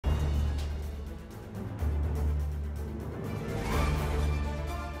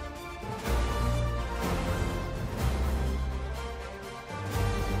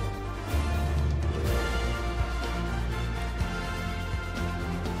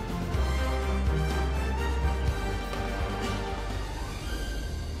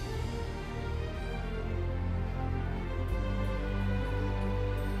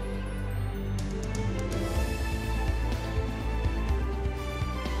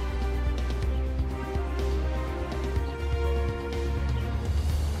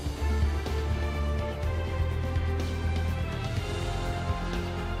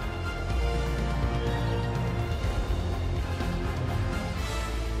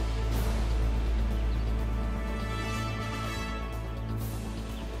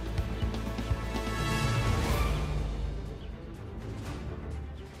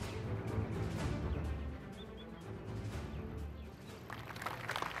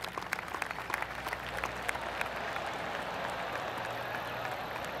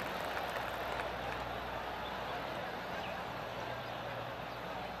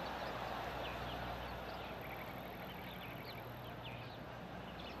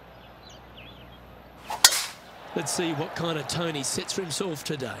Let's see what kind of tone he sets for himself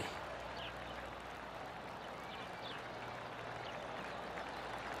today.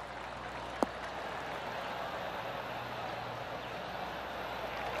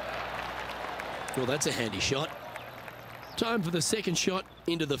 Well, that's a handy shot. Time for the second shot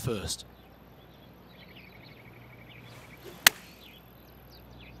into the first.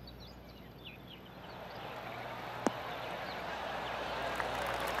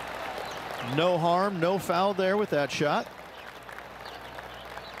 No harm, no foul there with that shot.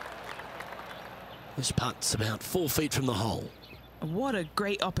 This putt's about 4 feet from the hole. What a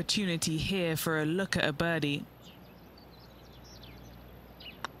great opportunity here for a look at a birdie.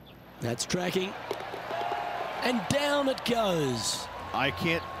 That's tracking. And down it goes. I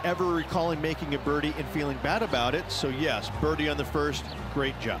can't ever recall him making a birdie and feeling bad about it. So yes, birdie on the first,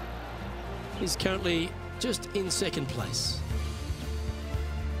 great job. He's currently just in second place.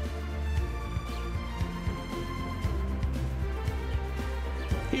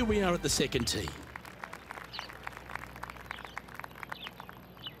 Here we are at the second tee.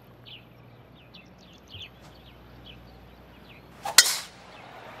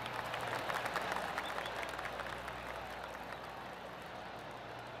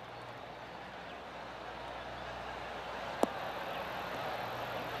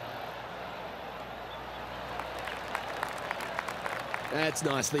 That's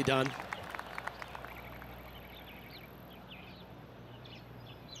nicely done.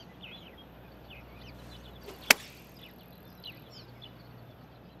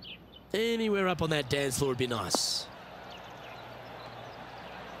 Anywhere up on that dance floor would be nice.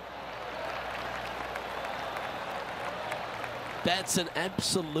 That's an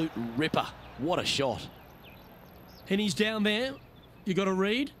absolute ripper. What a shot. And he's down there. You got a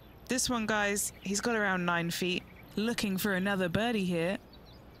read? This one, guys, he's got around 9 feet. Looking for another birdie here.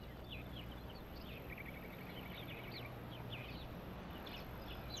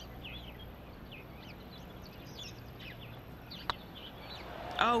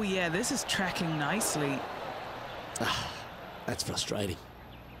 Oh yeah, this is tracking nicely. That's frustrating.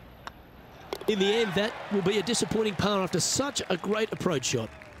 In the end, that will be a disappointing par after such a great approach shot.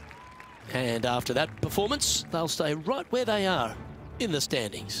 And after that performance, they'll stay right where they are in the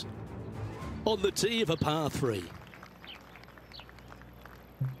standings. On the tee of a par 3.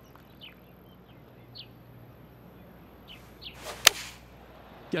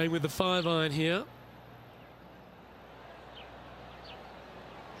 Going with the 5-iron here.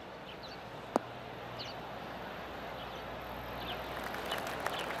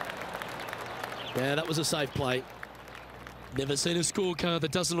 Yeah, that was a safe play. Never seen a scorecard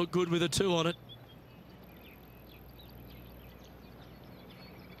that doesn't look good with a 2 on it.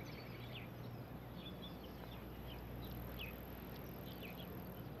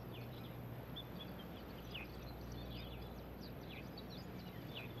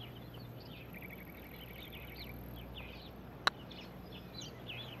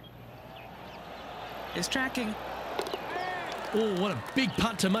 It's tracking. Oh, what a big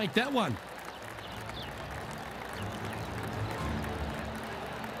putt to make that one.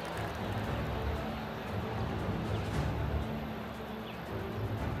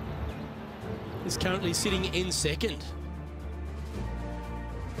 Is currently sitting in second.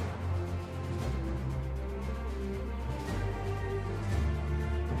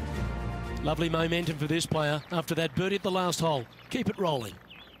 Lovely momentum for this player after that birdie at the last hole. Keep it rolling.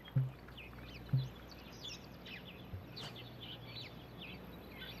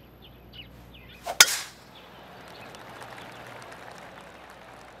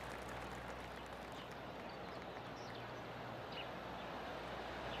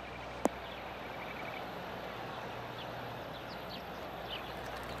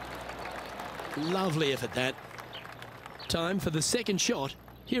 Lovely effort that. Time for the second shot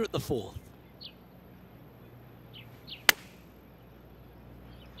here at the 4th.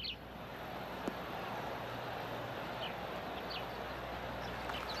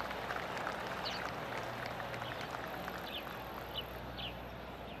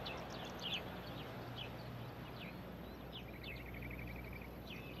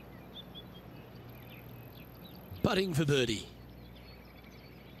 Putting for birdie.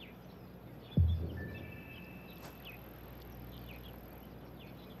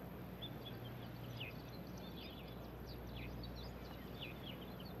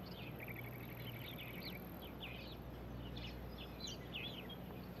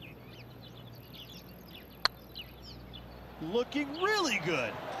 Looking really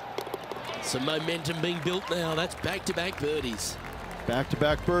good. Some momentum being built now. That's back-to-back birdies.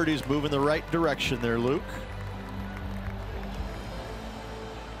 Back-to-back birdies, moving the right direction there, Luke.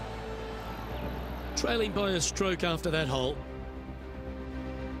 Trailing by a stroke after that hole.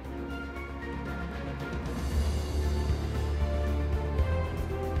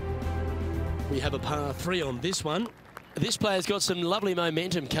 We have a par 3 on this one. This player's got some lovely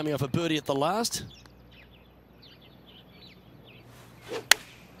momentum coming off a birdie at the last.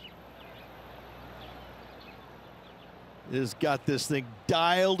 Has got this thing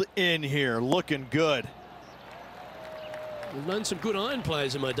dialed in here, looking good. We've known some good iron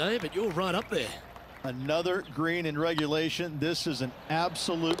players in my day, but you're right up there. Another green in regulation. This is an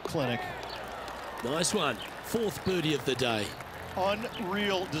absolute clinic. Nice one. 4th birdie of the day.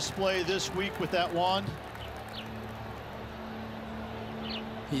 Unreal display this week with that wand.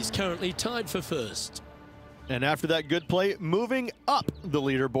 He's currently tied for 1st. And after that good play, moving up the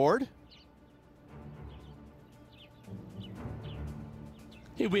leaderboard.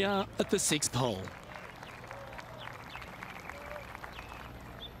 Here we are at the 6th hole.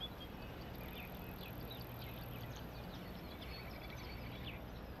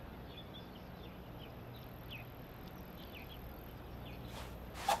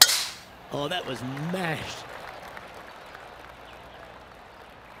 Oh, that was mashed.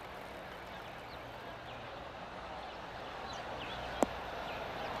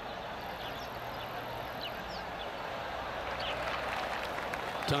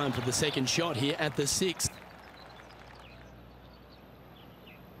 Time for the second shot here at the 6th.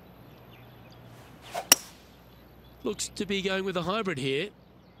 Looks to be going with a hybrid here.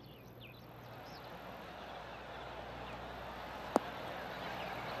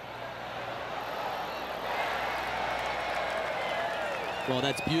 Well,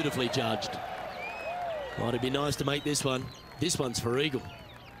 that's beautifully judged. Well, it'd be nice to make this one. This one's for eagle.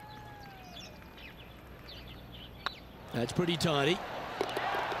 That's pretty tidy.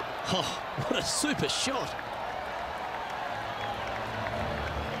 Oh, what a super shot.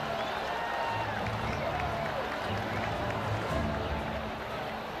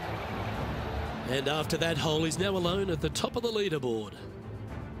 And after that hole, he's now alone at the top of the leaderboard.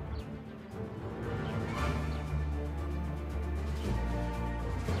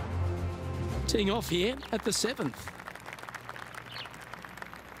 Teeing off here at the 7th.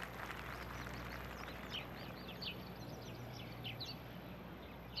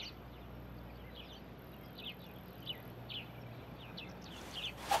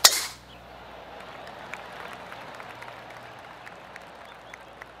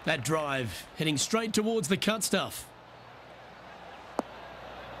 That drive heading straight towards the cut stuff.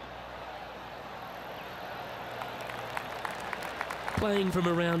 Playing from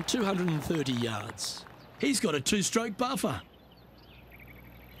around 230 yards. He's got a 2-stroke buffer.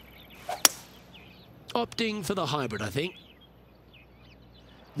 Opting for the hybrid, I think.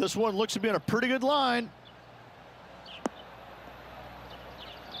 This one looks to be on a pretty good line.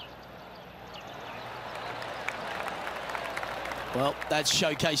 Well, that's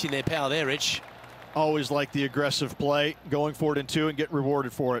showcasing their power there, Rich. Always like the aggressive play, going for it in 2 and get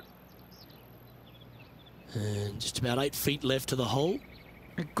rewarded for it. And just about 8 feet left to the hole.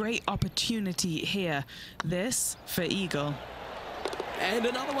 A great opportunity here. This for eagle. And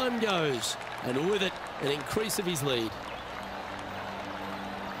another one goes. And with it, an increase of his lead.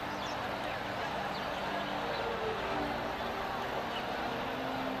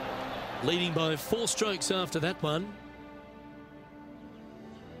 Leading by 4 strokes after that one.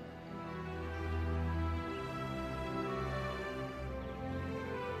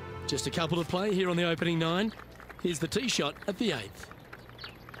 Just a couple to play here on the opening 9. Here's the tee shot at the 8th.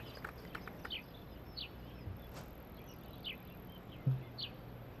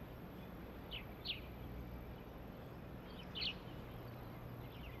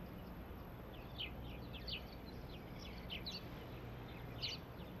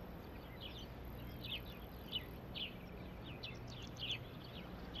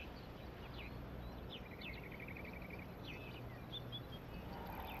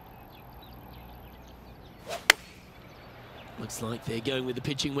 Looks like they're going with the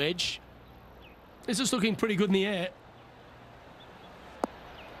pitching wedge. This is looking pretty good in the air.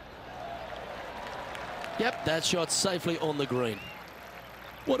 Yep, that shot's safely on the green.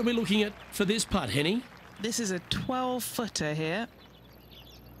 What are we looking at for this putt, Henny? This is a 12-footer here.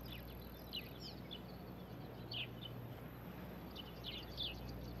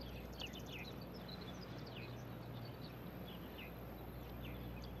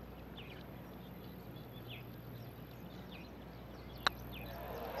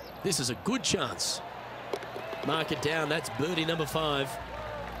 This is a good chance. Mark it down. That's birdie number 5.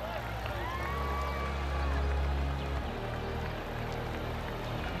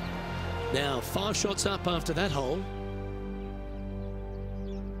 Now 5 shots up after that hole.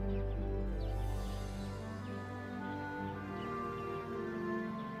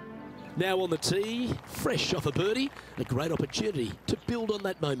 Now on the tee, fresh off a birdie, a great opportunity to build on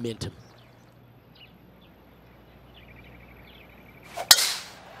that momentum.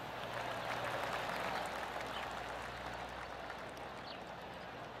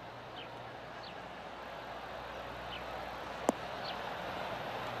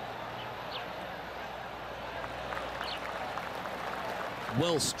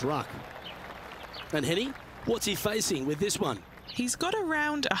 Well struck. And Henny, what's he facing with this one? He's got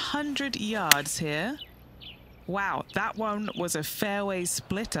around 100 yards here. Wow, that one was a fairway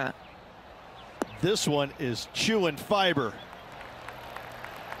splitter. This one is chewing fiber.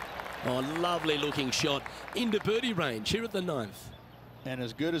 Oh, lovely looking shot into birdie range here at the 9th. And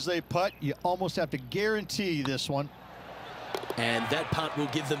as good as they putt, you almost have to guarantee this one. And that putt will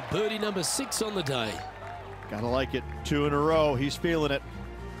give them birdie number 6 on the day. Gotta like it. 2 in a row. He's feeling it.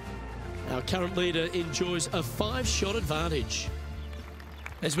 Our current leader enjoys a 5-shot advantage.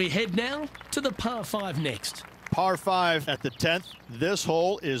 As we head now to the par 5 next. Par 5 at the 10th. This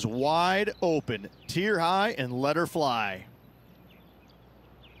hole is wide open. Tier high and let her fly.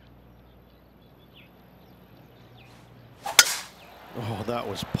 Oh, that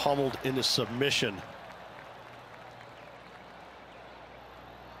was pummeled into submission.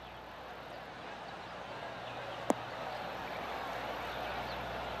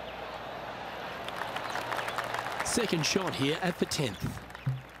 Second shot here at the 10th.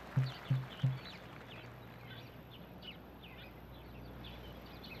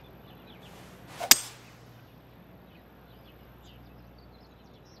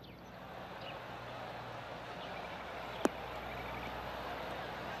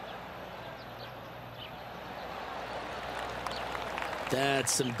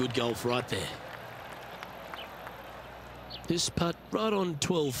 That's some good golf right there. This putt right on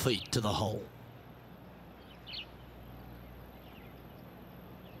 12 feet to the hole.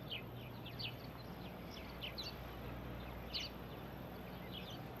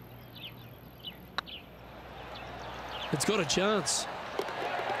 It's got a chance.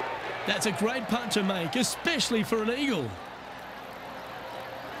 That's a great putt to make, especially for an eagle.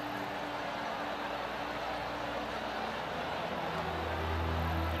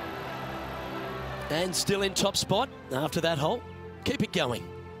 And still in top spot after that hole. Keep it going.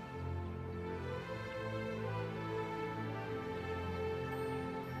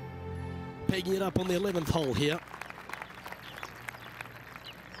 Pegging it up on the 11th hole here.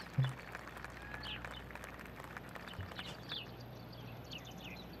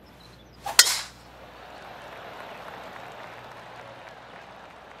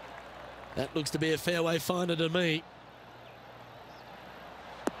 That looks to be a fairway finder to me.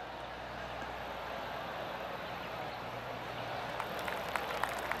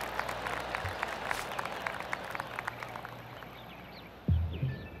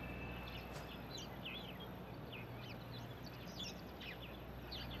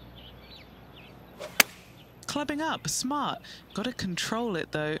 Clubbing up, smart. Got to control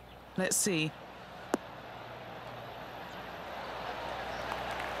it though. Let's see.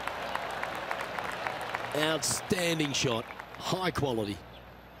 Outstanding shot. High quality.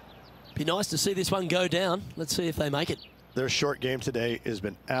 Be nice to see this one go down. Let's see if they make it. Their short game today has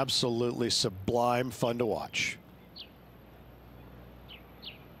been absolutely sublime fun to watch.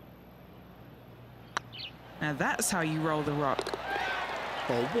 Now that's how you roll the rock.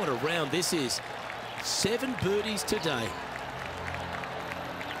 Oh, what a round this is. 7 birdies today.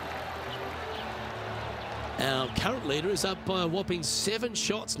 Our current leader is up by a whopping 7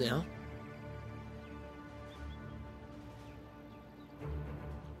 shots now.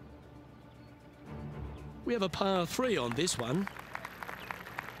 We have a par 3 on this one.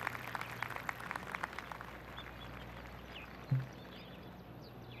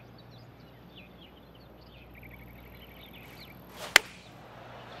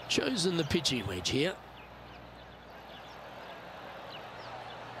 Chosen the pitching wedge here.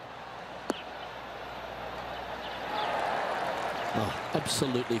 Oh,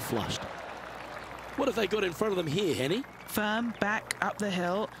 absolutely flushed. What have they got in front of them here, Henny? Firm back up the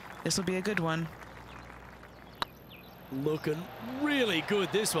hill. This will be a good one. Looking really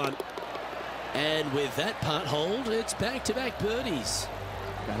good, this one. And with that putt hold, it's back-to-back birdies.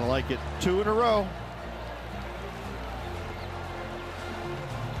 Gotta like it. 2 in a row.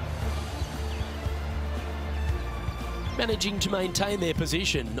 Managing to maintain their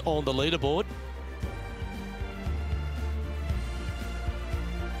position on the leaderboard.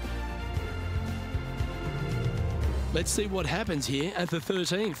 Let's see what happens here at the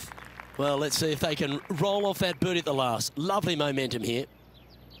 13th. Well, let's see if they can roll off that birdie at the last. Lovely momentum here.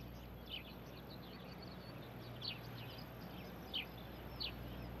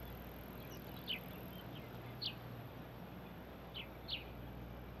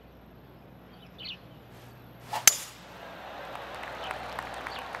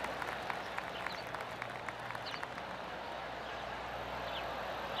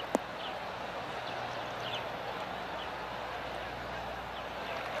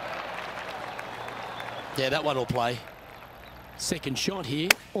 Yeah, that one will play. Second shot here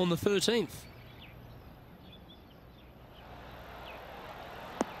on the 13th.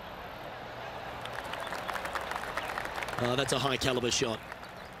 Oh, that's a high caliber shot.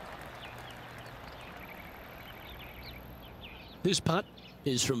 This putt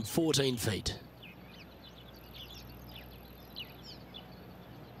is from 14 feet.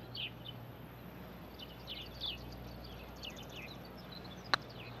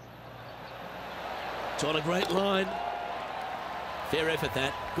 It's on a great line. Fair effort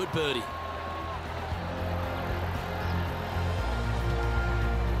that. Good birdie.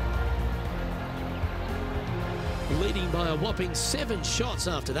 Leading by a whopping 7 shots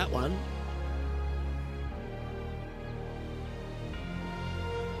after that one.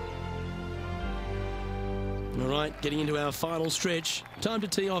 All right, getting into our final stretch. Time to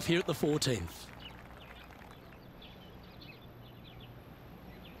tee off here at the 14th.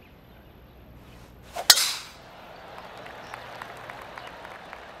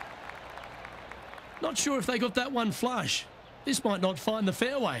 Not sure if they got that one flush. This might not find the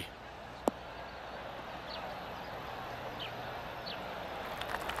fairway.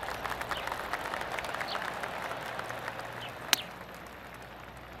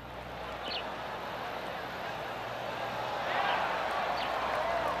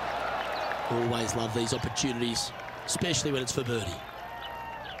 Always love these opportunities, especially when it's for birdie.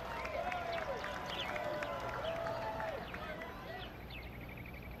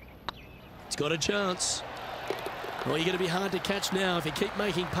 It's got a chance. Well, you're going to be hard to catch now if you keep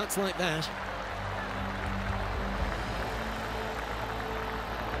making putts like that.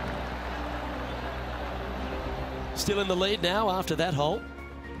 Still in the lead now after that hole.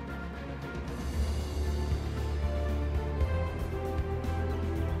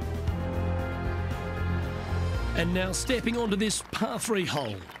 And now stepping onto this par 3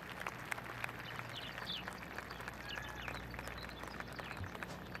 hole.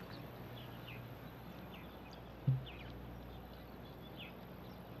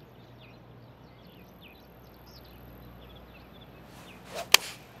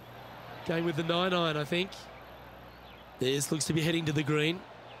 Going with the 9-iron, I think. This looks to be heading to the green.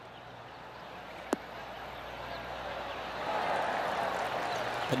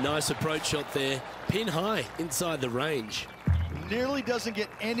 A nice approach shot there. Pin high inside the range. Nearly doesn't get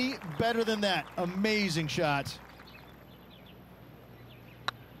any better than that. Amazing shot.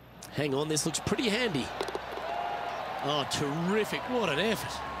 Hang on, this looks pretty handy. Oh, terrific. What an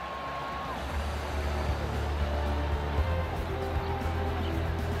effort.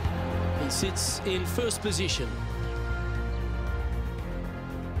 He sits in first position.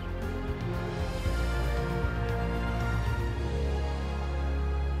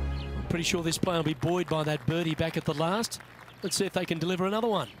 Pretty sure this player will be buoyed by that birdie back at the last. Let's see if they can deliver another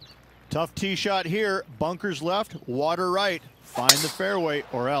one. Tough tee shot here. Bunkers left, water right. Find the fairway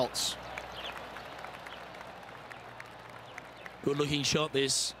or else. Good looking shot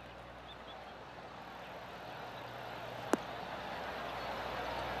this.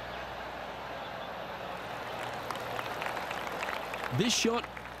 This shot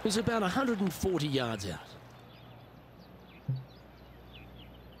is about 140 yards out.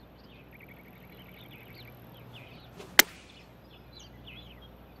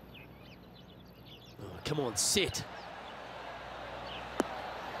 Come on, sit.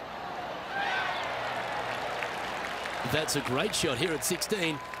 That's a great shot here at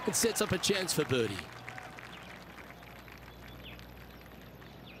 16. It sets up a chance for birdie.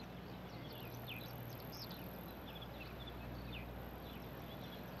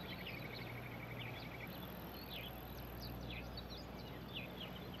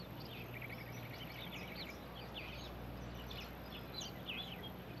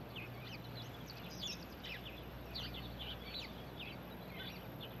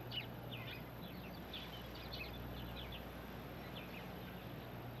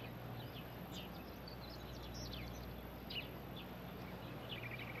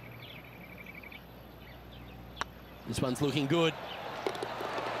 This one's looking good.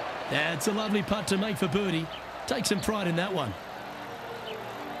 That's a lovely putt to make for birdie. Take some pride in that one.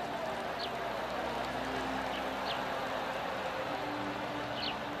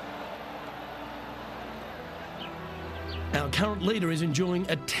 Our current leader is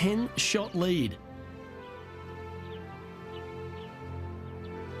enjoying a 10-shot lead.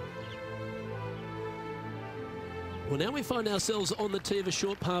 Well, now we find ourselves on the tee of a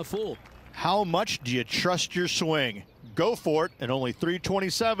short par 4. How much do you trust your swing? Go for it, and only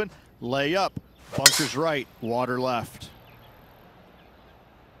 327. Lay up. Bunkers right, water left.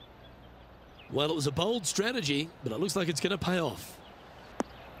 Well, it was a bold strategy, but it looks like it's going to pay off.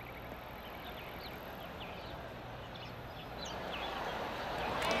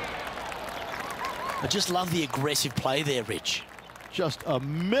 I just love the aggressive play there, Rich. Just a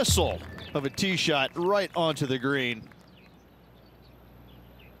missile of a tee shot right onto the green.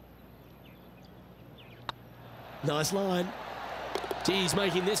 Nice line. Geez,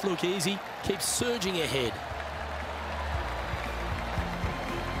 making this look easy. Keeps surging ahead.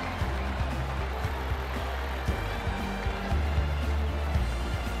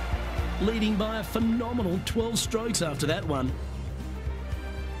 Leading by a phenomenal 12 strokes after that one.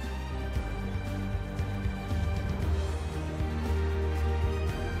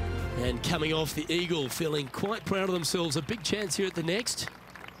 And coming off the eagle, feeling quite proud of themselves. A big chance here at the next.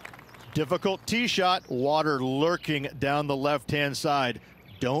 Difficult tee shot, water lurking down the left-hand side.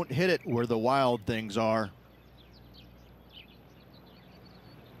 Don't hit it where the wild things are.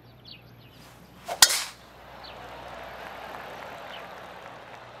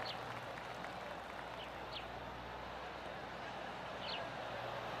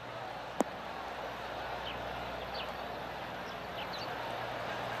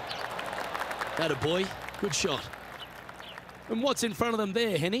 Atta boy, good shot. And what's in front of them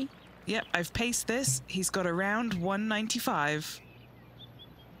there, Henny? Yep, I've paced this. He's got around 195.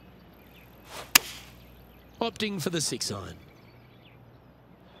 Opting for the 6-iron.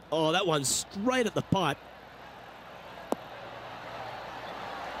 Oh, that one's straight at the pipe.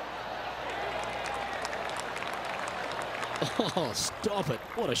 Oh, stop it.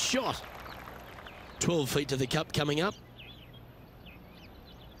 What a shot. 12 feet to the cup coming up.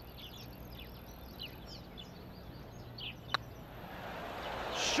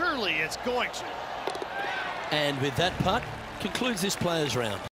 Surely it's going to. And with that putt, concludes this players round.